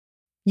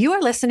You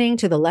are listening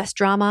to the Less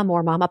Drama,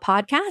 More Mama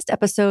podcast,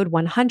 episode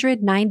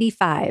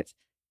 195.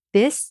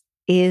 This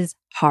is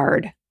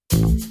hard.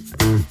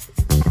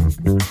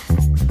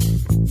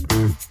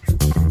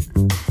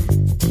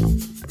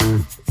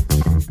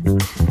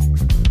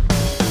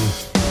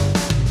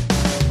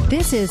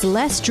 This is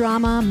Less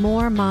Drama,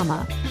 More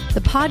Mama, the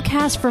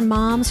podcast for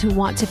moms who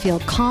want to feel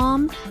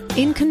calm,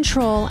 in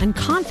control, and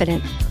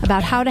confident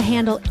about how to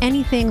handle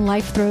anything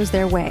life throws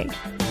their way.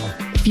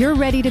 If you're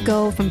ready to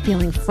go from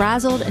feeling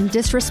frazzled and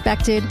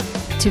disrespected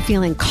to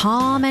feeling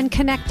calm and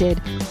connected,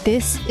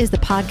 this is the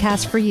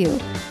podcast for you.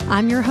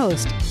 I'm your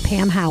host,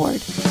 Pam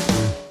Howard.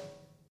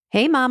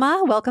 Hey,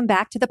 Mama, welcome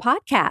back to the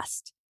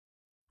podcast.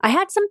 I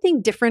had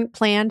something different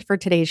planned for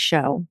today's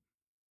show.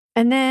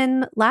 And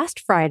then last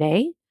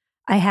Friday,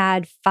 I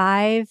had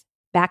 5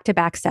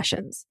 back-to-back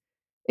sessions.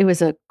 It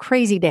was a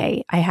crazy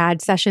day. I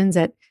had sessions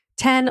at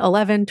 10,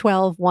 11,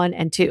 12, 1,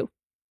 and 2.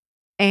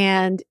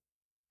 And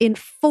in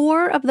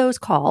 4 of those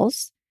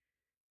calls,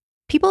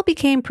 people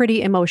became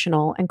pretty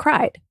emotional and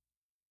cried.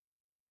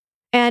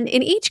 And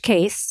in each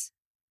case,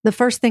 the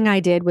first thing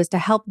I did was to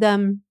help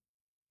them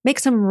make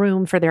some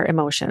room for their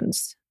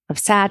emotions of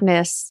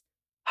sadness,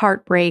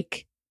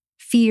 heartbreak,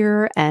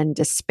 fear, and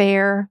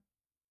despair.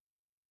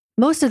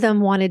 Most of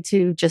them wanted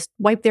to just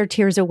wipe their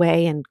tears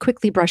away and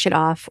quickly brush it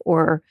off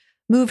or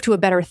move to a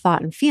better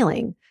thought and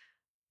feeling.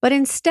 But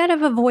instead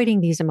of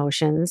avoiding these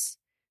emotions,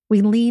 we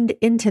leaned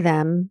into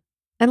them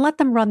and let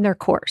them run their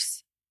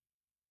course.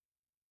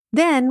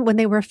 Then, when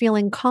they were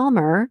feeling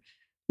calmer,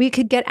 we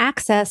could get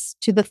access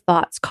to the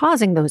thoughts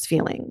causing those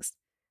feelings.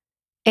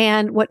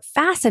 And what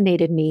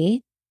fascinated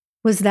me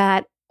was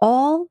that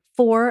all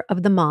 4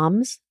 of the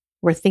moms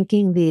were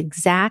thinking the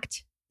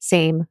exact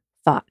same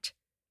thought.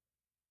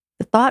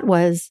 The thought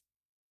was,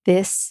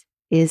 this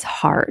is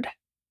hard.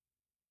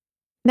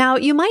 Now,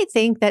 you might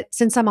think that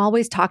since I'm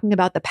always talking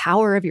about the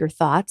power of your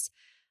thoughts,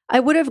 I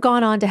would have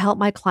gone on to help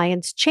my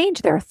clients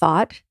change their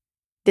thought,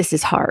 this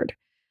is hard.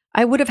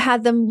 I would have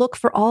had them look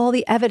for all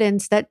the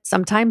evidence that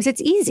sometimes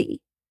it's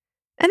easy.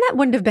 And that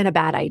wouldn't have been a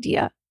bad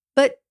idea,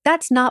 but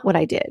that's not what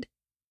I did.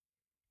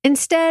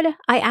 Instead,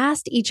 I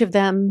asked each of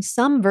them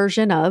some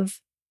version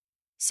of,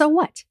 so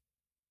what?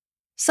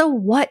 So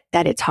what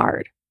that it's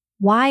hard?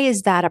 Why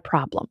is that a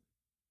problem?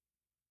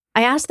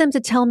 I asked them to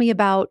tell me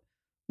about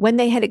when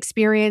they had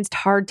experienced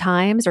hard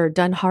times or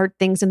done hard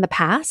things in the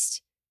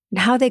past and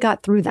how they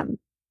got through them.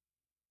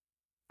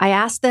 I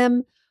asked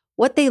them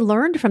what they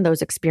learned from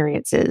those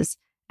experiences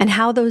and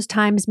how those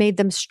times made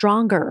them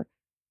stronger,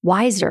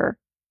 wiser,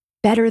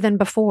 better than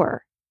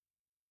before.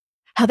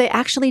 How they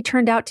actually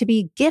turned out to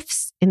be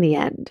gifts in the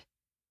end.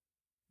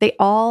 They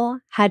all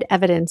had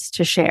evidence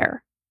to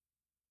share.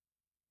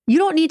 You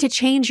don't need to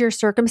change your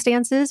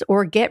circumstances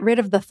or get rid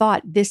of the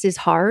thought, this is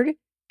hard,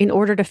 in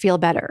order to feel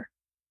better.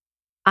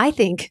 I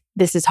think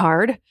this is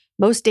hard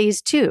most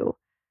days too.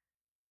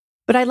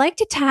 But I like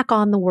to tack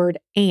on the word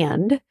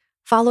and,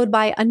 followed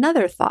by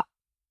another thought,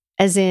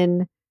 as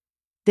in,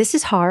 this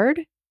is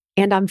hard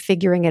and I'm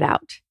figuring it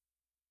out.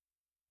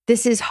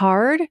 This is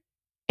hard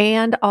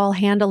and I'll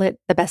handle it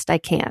the best I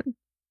can.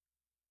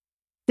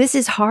 This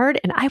is hard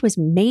and I was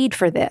made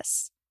for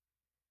this.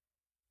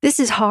 This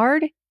is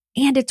hard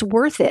and it's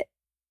worth it.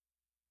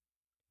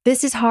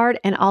 This is hard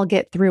and I'll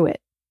get through it.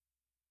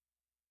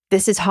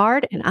 This is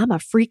hard and I'm a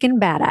freaking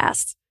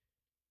badass.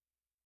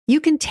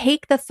 You can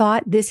take the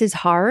thought, this is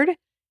hard,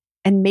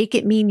 and make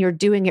it mean you're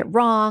doing it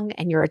wrong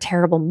and you're a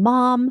terrible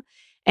mom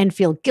and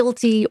feel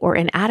guilty or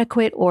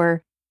inadequate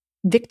or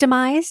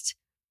victimized.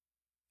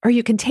 Or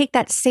you can take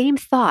that same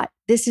thought,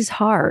 this is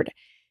hard,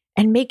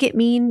 and make it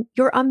mean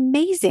you're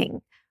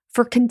amazing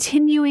for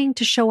continuing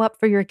to show up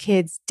for your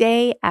kids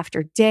day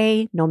after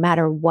day, no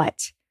matter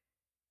what.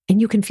 And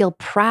you can feel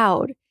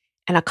proud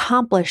and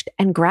accomplished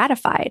and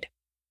gratified.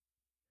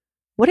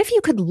 What if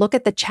you could look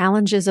at the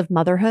challenges of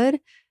motherhood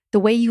the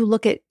way you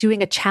look at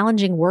doing a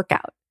challenging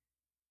workout?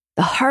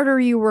 The harder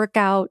you work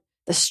out,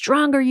 the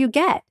stronger you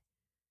get.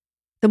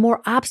 The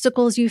more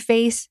obstacles you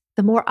face,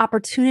 the more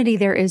opportunity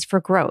there is for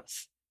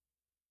growth.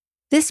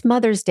 This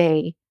Mother's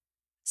Day,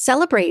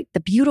 celebrate the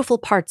beautiful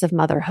parts of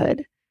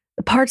motherhood,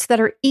 the parts that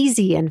are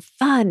easy and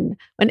fun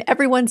when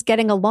everyone's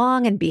getting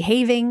along and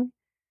behaving,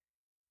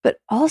 but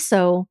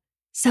also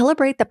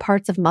celebrate the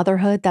parts of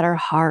motherhood that are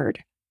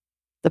hard,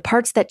 the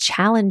parts that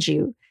challenge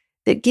you,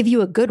 that give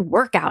you a good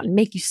workout and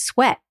make you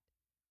sweat,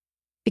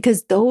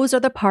 because those are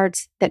the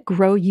parts that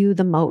grow you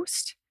the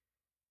most.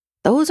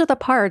 Those are the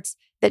parts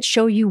that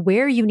show you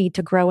where you need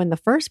to grow in the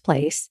first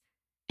place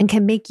and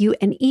can make you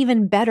an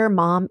even better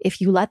mom if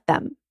you let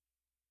them.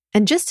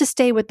 And just to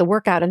stay with the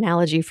workout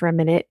analogy for a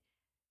minute,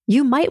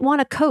 you might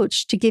want a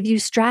coach to give you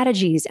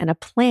strategies and a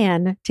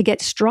plan to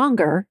get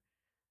stronger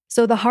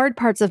so the hard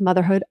parts of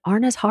motherhood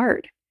aren't as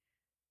hard.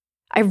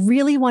 I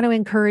really want to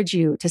encourage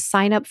you to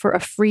sign up for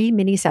a free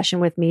mini session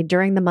with me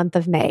during the month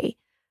of May.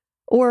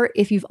 Or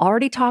if you've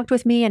already talked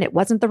with me and it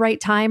wasn't the right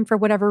time for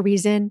whatever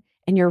reason,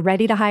 and you're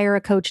ready to hire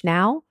a coach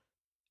now,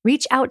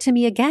 reach out to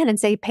me again and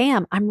say,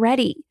 Pam, I'm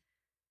ready.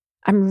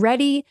 I'm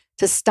ready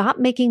to stop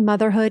making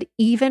motherhood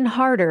even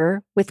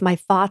harder with my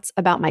thoughts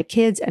about my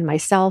kids and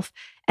myself.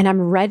 And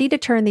I'm ready to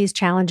turn these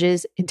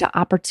challenges into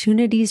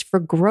opportunities for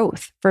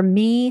growth for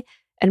me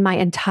and my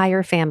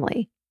entire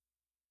family.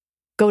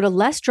 Go to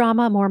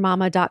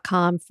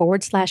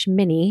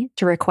lessdramamoremama.com/mini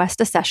to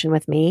request a session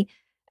with me.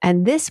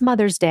 And this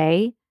Mother's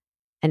Day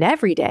and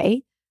every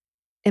day,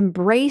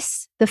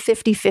 embrace the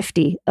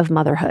 50-50 of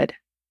motherhood.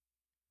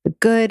 The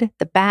good,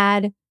 the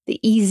bad, the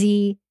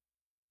easy,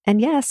 and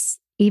yes,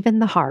 even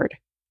the hard.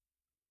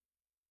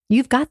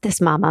 You've got this,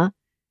 Mama.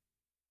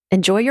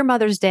 Enjoy your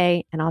Mother's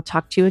Day, and I'll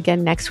talk to you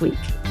again next week.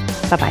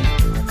 Bye-bye.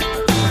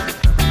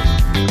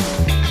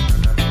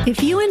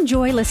 If you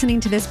enjoy listening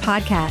to this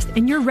podcast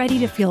and you're ready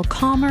to feel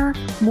calmer,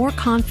 more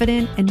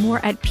confident, and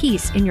more at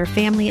peace in your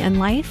family and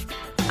life,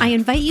 I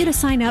invite you to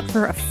sign up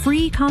for a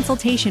free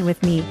consultation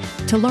with me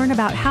to learn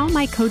about how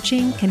my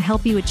coaching can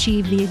help you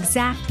achieve the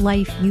exact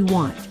life you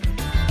want.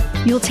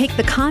 You'll take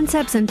the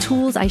concepts and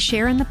tools I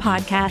share in the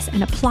podcast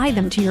and apply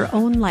them to your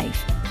own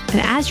life.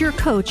 And as your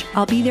coach,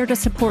 I'll be there to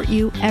support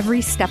you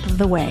every step of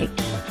the way.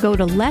 Go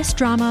to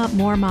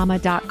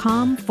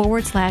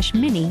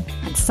lessdramamoremama.com/mini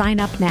and sign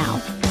up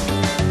now.